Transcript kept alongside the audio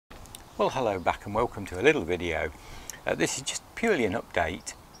Well, hello back and welcome to a little video. This is just purely an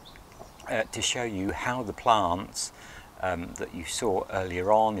update to show you how the plants that you saw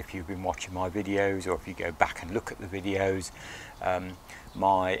earlier on, if you've been watching my videos or if you go back and look at the videos,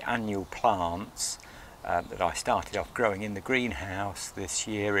 my annual plants that I started off growing in the greenhouse this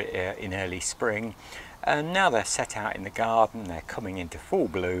year in early spring, and now they're set out in the garden, they're coming into full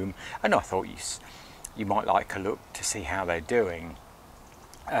bloom, and I thought you might like a look to see how they're doing.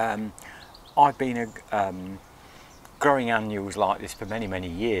 I've been growing annuals like this for many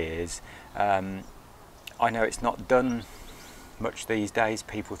years. I know it's not done much these days.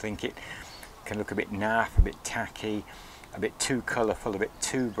 People think it can look a bit naff, a bit tacky, a bit too colourful, a bit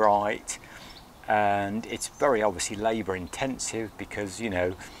too bright, and it's very obviously labour intensive because, you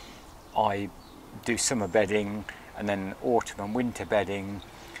know, I do summer bedding and then autumn and winter bedding,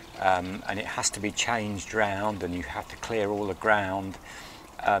 and it has to be changed round and you have to clear all the ground.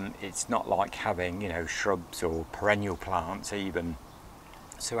 It's not like having, you know, shrubs or perennial plants even.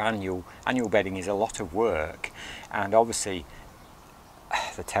 So annual bedding is a lot of work, and obviously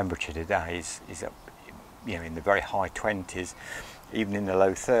the temperature today is up, you know, in the very high 20s, even in the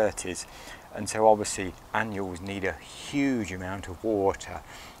low 30s, and so obviously annuals need a huge amount of water.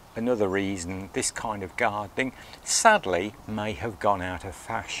 Another reason this kind of gardening sadly may have gone out of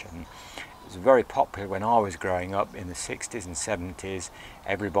fashion. It was very popular when I was growing up in the 60s and 70s.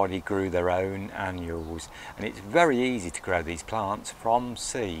 Everybody grew their own annuals, and it's very easy to grow these plants from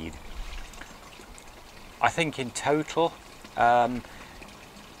seed. I think in total, and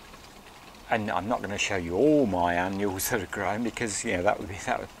I'm not going to show you all my annuals that are grown because, you know, that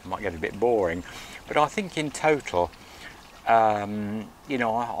might get a bit boring, but I think in total, you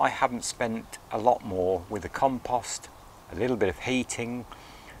know, I haven't spent a lot more with the compost, a little bit of heating,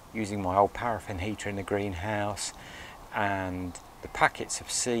 using my old paraffin heater in the greenhouse, and the packets of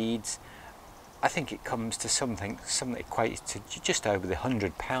seeds. I think it comes to something that equates to just over the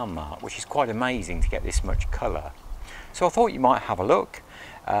 £100 mark, which is quite amazing to get this much colour. So I thought you might have a look.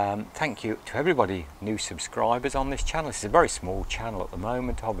 Thank you to everybody, new subscribers on this channel. This is a very small channel at the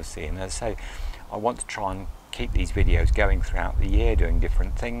moment, obviously, and as I say, I want to try and keep these videos going throughout the year, doing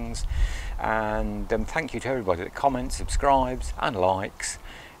different things. And thank you to everybody that comments, subscribes and likes,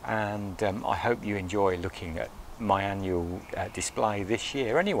 and I hope you enjoy looking at my annual display this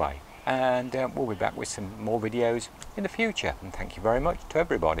year anyway, and we'll be back with some more videos in the future, and thank you very much to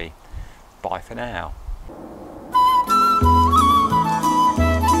everybody. Bye for now.